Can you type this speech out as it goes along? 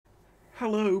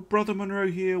Hello, Brother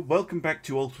Monroe here. Welcome back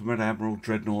to Ultimate Admiral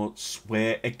Dreadnoughts,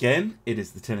 where again it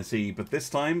is the Tennessee, but this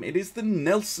time it is the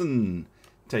Nelson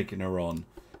taking her on.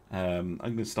 I'm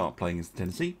going to start playing as the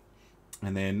Tennessee,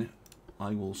 and then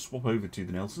I will swap over to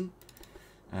the Nelson.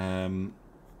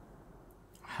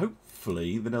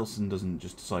 Hopefully the Nelson doesn't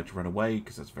just decide to run away,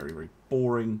 because that's very, very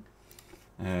boring.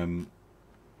 With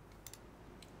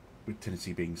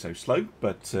Tennessee being so slow,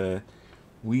 but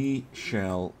we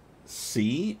shall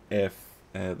see if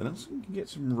the Nelson can get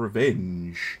some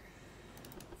revenge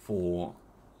for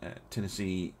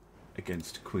Tennessee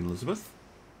against Queen Elizabeth.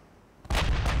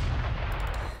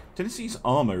 Tennessee's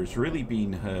armor has really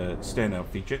been her standout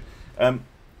feature.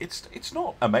 It's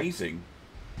not amazing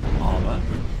armor,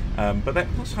 but that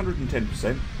plus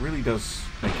 110% really does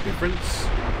make a difference.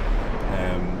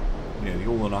 You know, the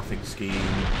all or nothing scheme,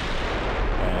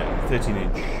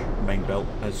 13-inch main belt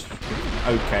has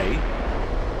been okay.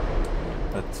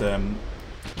 But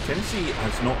Tennessee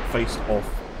has not faced off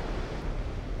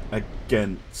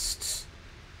against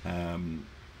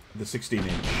the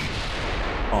 16-inch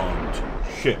armed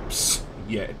ships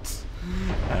yet.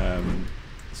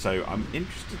 So I'm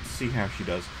interested to see how she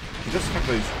does. She does have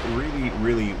those really,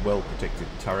 really well-protected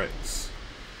turrets.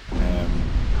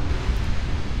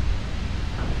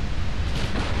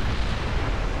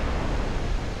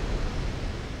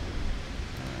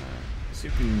 See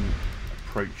if we can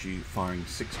approach you firing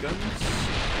 6 guns.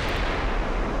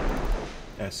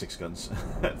 6 guns.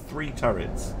 3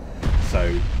 turrets.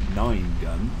 So 9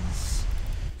 guns.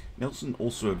 Nelson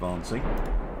also advancing.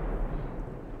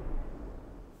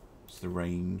 What's the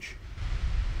range?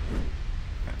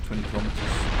 About 20 kilometers.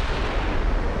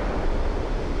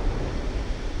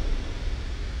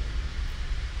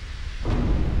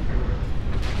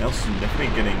 Nelson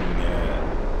definitely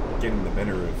getting the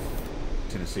better of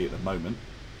Tennessee at the moment.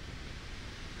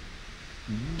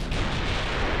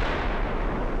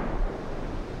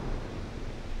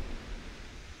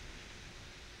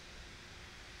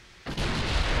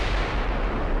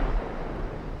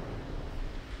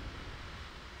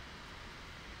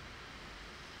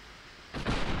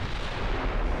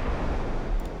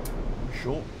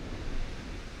 Sure.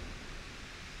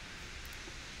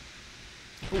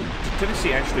 Oh, did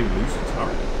Tennessee actually lose a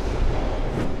turret?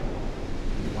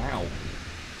 Wow.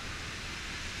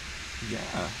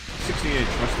 Yeah, 16-inch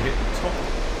must have hit the top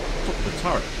of the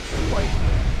turret,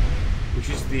 which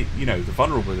is the, you know, the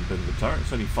vulnerable bit of the turret.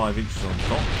 It's only 5 inches on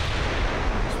top.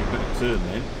 So we better turn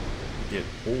then, get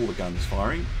all the guns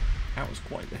firing. That was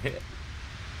quite the hit.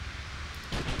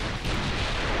 It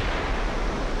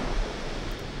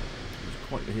was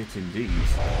quite the hit indeed.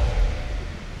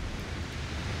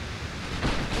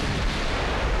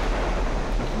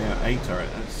 Now a turret,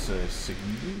 that's a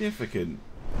significant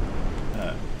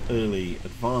early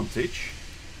advantage.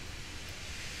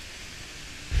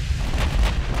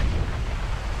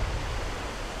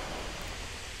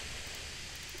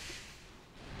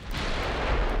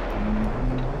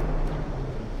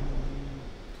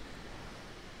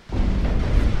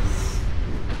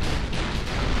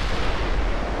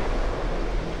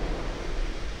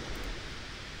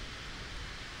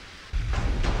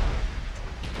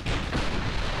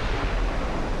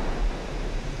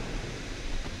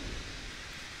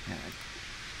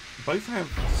 Both have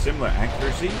similar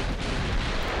accuracy,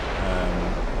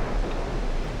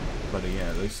 but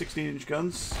yeah, those 16-inch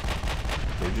guns,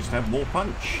 they just have more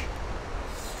punch.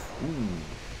 Ooh.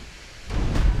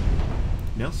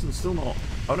 Nelson's still not...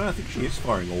 Oh no, I think she is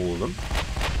firing all of them.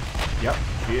 Yep,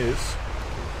 she is.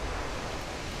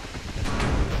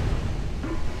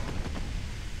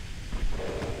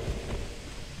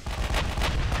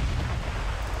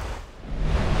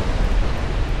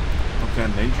 Knocked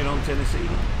down an engine on Tennessee.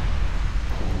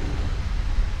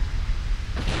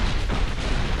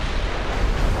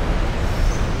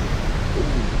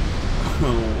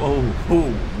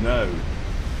 Oh, no.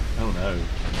 Oh, no.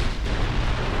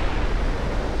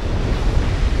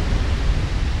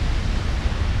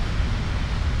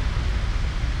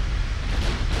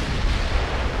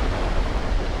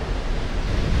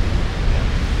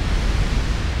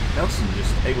 Nelson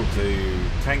just able to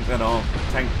tank that off,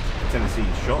 tank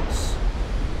Tennessee's shots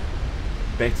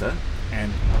better,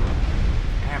 and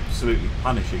absolutely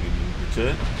punishing him in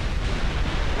return.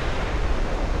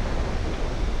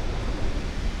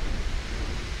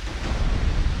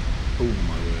 Oh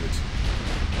my word.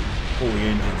 All the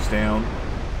engines down.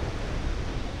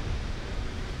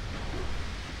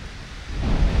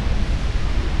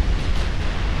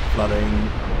 Flooding.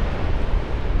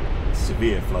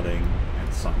 Severe flooding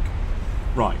and sunk.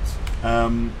 Right.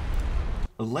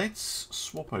 Let's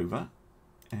swap over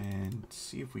and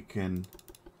see if we can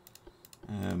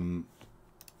do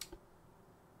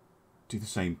the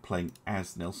same playing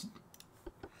as Nelson.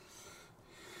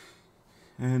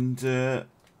 And it'd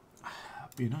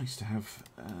be nice to have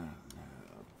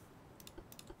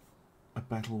a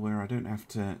battle where I don't have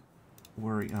to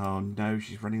worry. Oh no,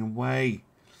 she's running away.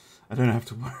 I don't have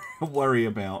to worry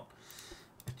about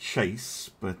a chase,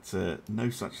 but no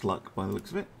such luck by the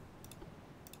looks of it.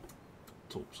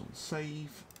 Torps on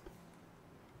save.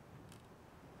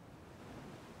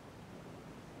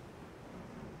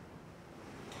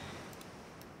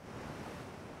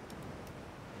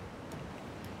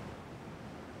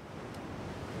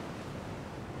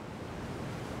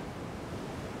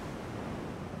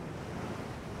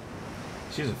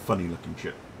 She's a funny looking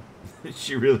ship.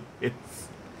 She really is.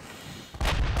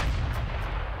 Right,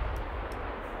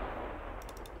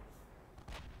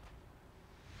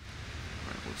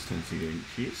 what's Tennessee doing?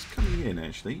 She is coming in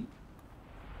actually.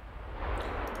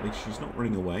 At least she's not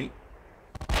running away.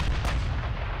 Let's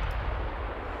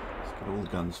get all the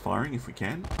guns firing if we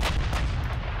can.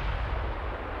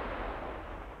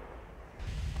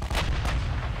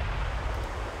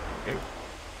 There we go.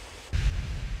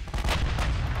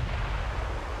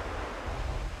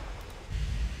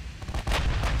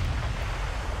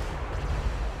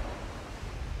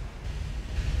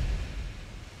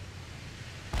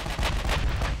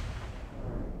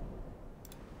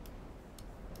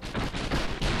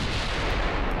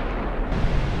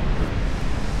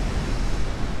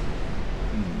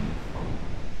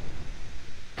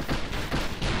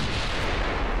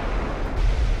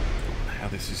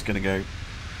 Going to go.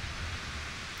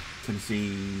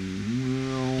 Tennessee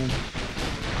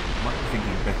might be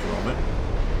thinking better of it,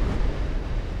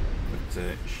 but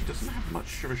she doesn't have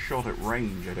much of a shot at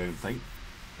range, I don't think.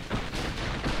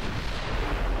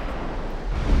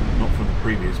 Not from the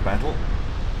previous battle.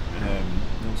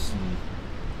 Nelson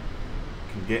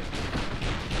can get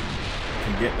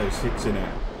those hits in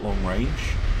at long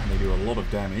range, and they do a lot of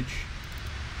damage.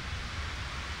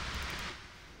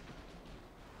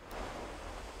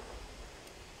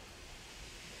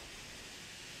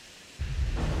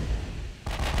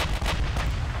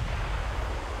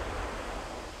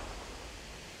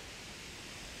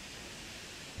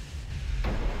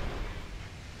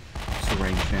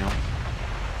 Range now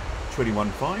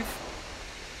 21.5.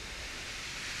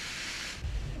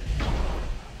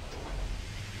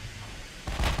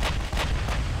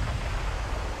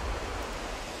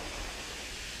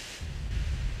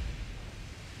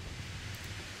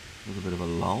 A little bit of a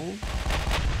lull.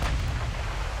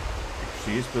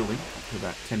 She is building up to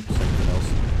about 10% of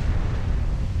Nelson.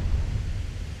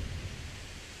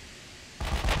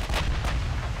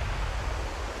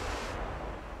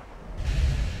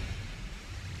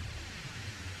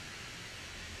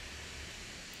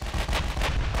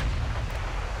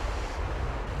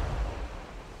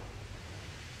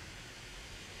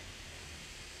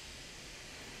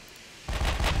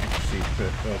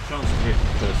 Chance to hit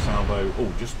the salvo,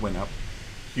 oh, just went up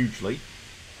hugely.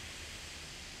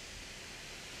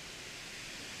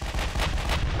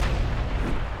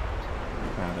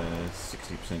 About a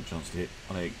 60% chance to hit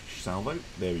on a salvo.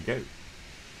 There we go.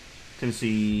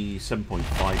 Tennessee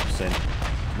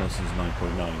 7.5%, Nelson's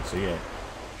 9.9%. So yeah,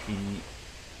 she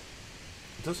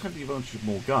does have the advantage of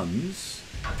more guns,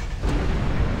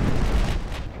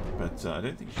 but I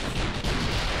don't think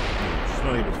she's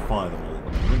not able to fire them all at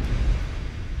the moment.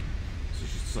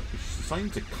 She's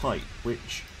assigned to kite,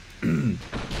 which I'm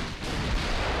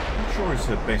not sure is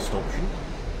her best option.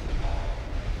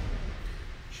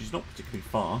 She's not particularly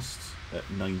fast at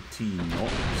 19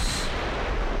 knots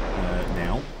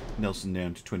now. Nelson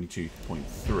down to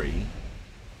 22.3.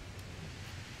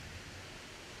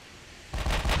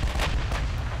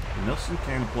 Nelson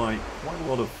can apply quite a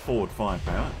lot of forward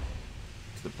firepower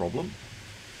to the problem.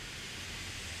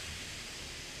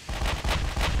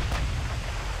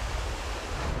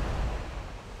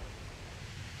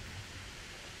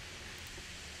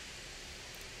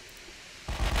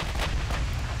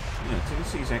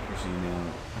 Tennessee's accuracy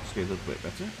now actually a little bit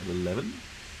better at 11.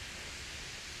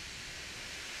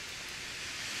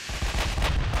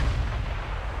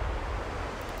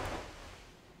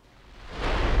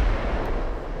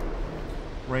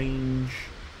 Range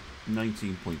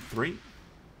 19.3.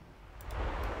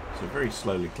 So very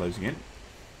slowly closing in.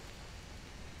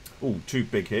 Oh, 2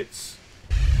 big hits.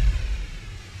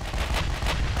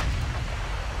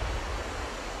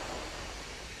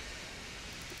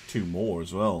 Two more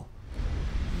as well.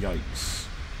 Yikes.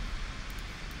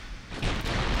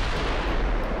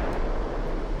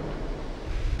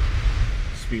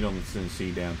 Speed on the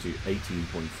Tennessee down to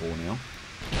 18.4 now.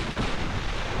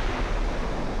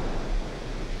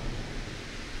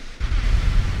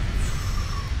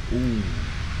 Ooh,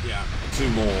 yeah, 2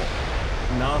 more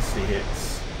nasty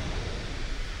hits.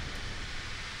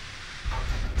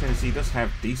 Tennessee does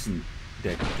have decent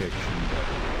deck protection, but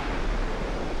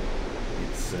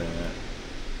it's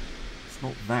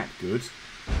not that good.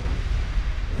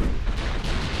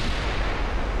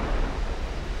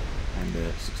 And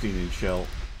 16-inch shell,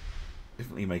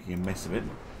 definitely making a mess of it.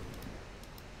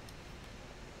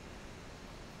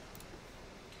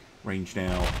 Range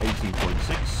now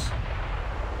 18.6.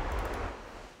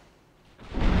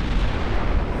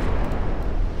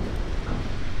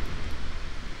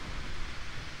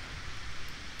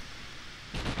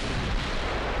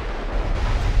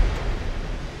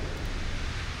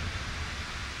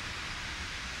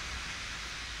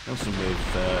 Nelson with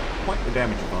quite the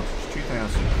damage advantage,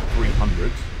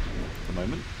 2,300 at the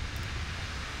moment.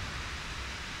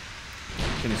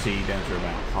 Tennessee down to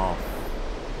about half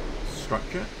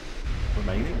structure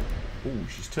remaining. Oh,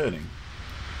 she's turning.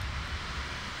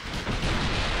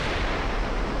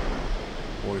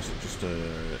 Or is it just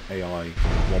a AI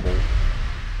wobble?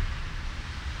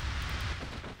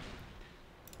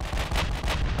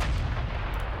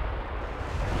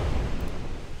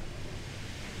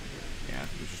 Yeah,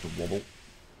 it was just a wobble.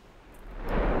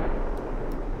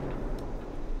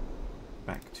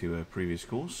 Back to a previous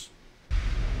course.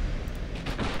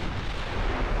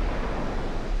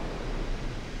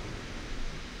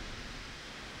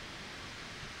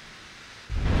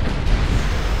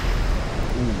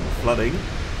 Flooding,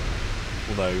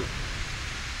 although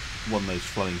one of those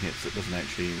flooding hits that doesn't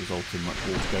actually result in much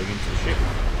water going into the ship.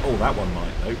 Oh, that one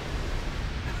might though.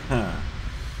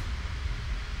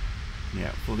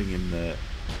 Yeah, flooding in the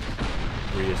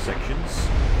rear sections.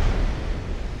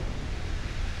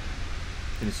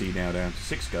 Tennessee now down to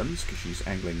 6 guns because she's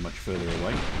angling much further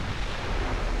away.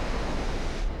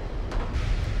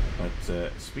 But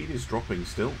speed is dropping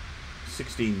still.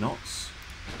 16 knots.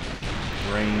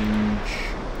 Range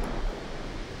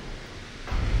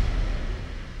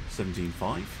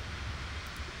 17.5.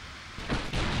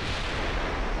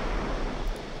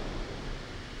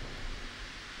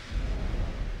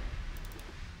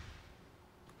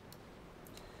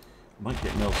 Might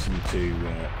get Nelson to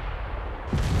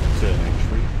turn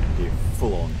actually and give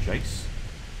full-on chase.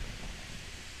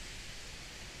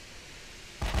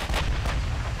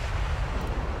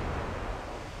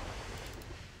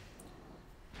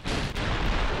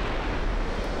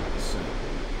 So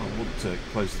I want to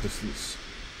close the distance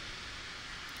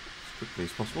as quickly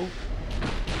as possible.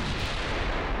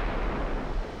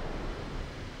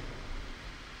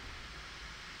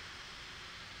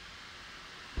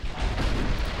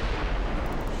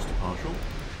 Just a partial.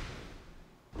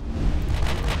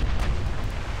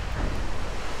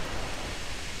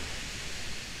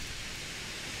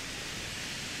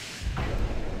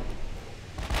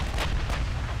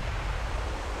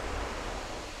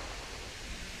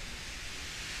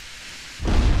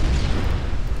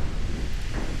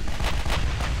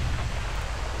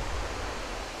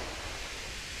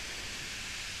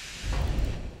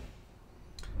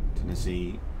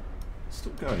 Tennessee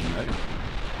still going though.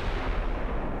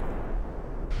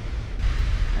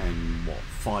 And what,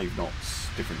 5 knots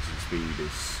difference in speed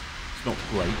is it's not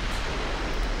great.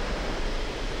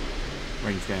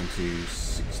 Range down to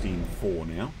 16.4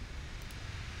 now.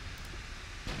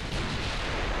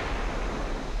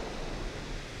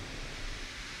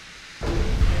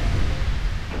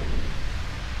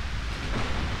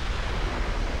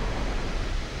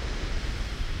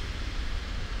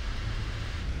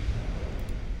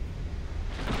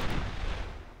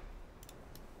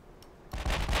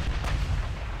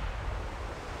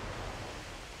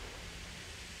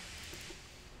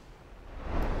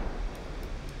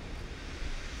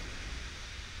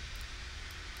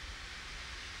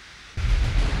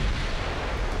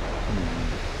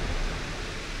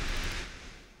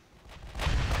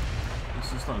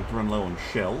 Starting to run low on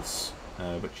shells,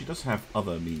 but she does have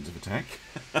other means of attack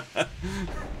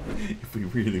if we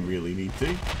really, really need to.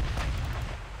 That's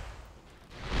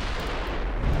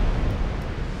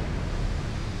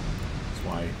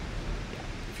why,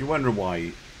 if you're wondering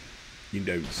why you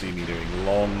don't see me doing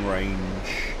long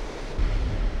range,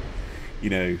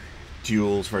 you know,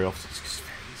 duels very often, it's because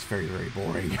it's very, very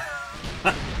boring.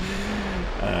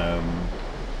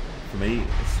 For me,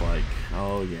 it's like,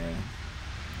 oh yeah.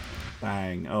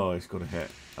 Bang. Oh, it's got a hit.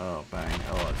 Oh, bang.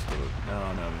 Oh, it's got a...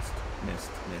 Oh, no,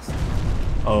 missed.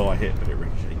 Oh, I hit, but it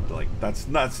ricocheted. Like, that's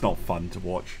not fun to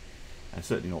watch. And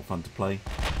certainly not fun to play.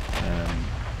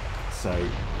 So...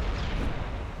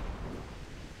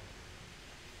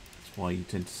 That's why you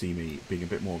tend to see me being a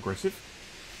bit more aggressive.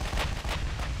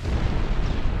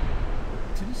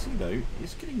 Tennessee, though,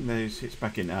 is getting those hits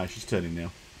back in. Ah, she's turning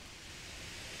now.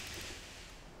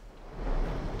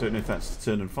 Don't know if that's to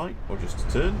turn and fight or just to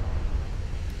turn.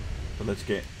 But let's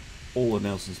get all of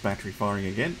Nelson's battery firing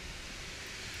again.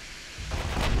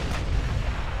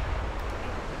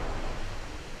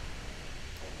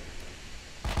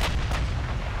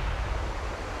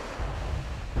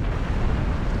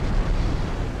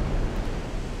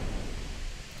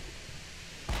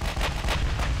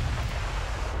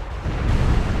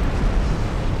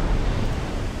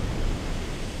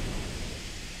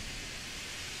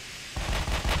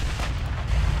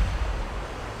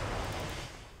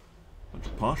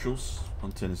 Partials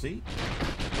on Tennessee.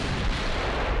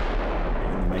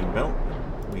 In the main belt,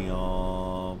 we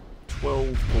are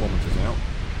 12 kilometers out.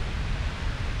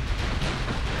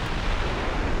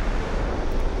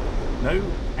 No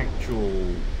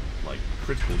actual, like,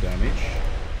 critical damage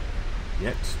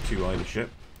yet to either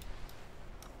ship.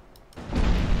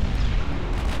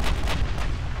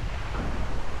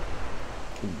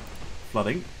 Ooh,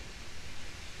 flooding.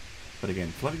 But again,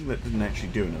 flooding that didn't actually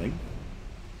do anything.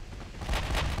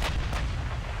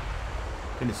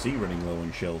 Tennessee running low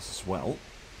on shells as well.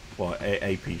 Well,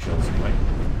 AP shells anyway.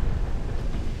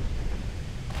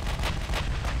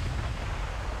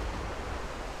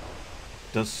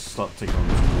 Does start taking on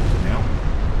some water now.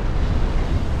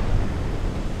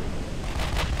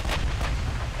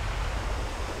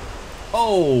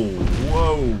 Oh,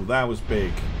 whoa, that was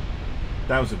big.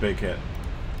 That was a big hit.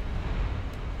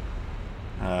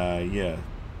 Yeah.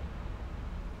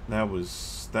 That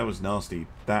was nasty.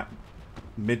 That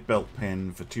mid-belt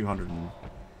pen for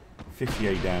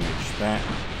 258 damage.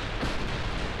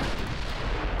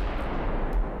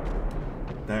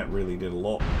 That really did a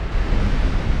lot.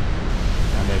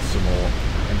 And there's some more.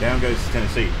 And down goes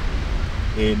Tennessee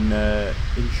in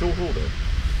short order.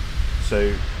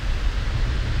 So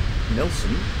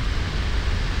Nelson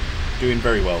doing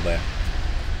very well there.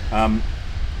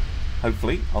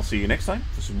 Hopefully I'll see you next time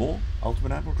for some more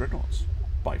Ultimate Admiral Dreadnoughts.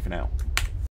 Bye for now.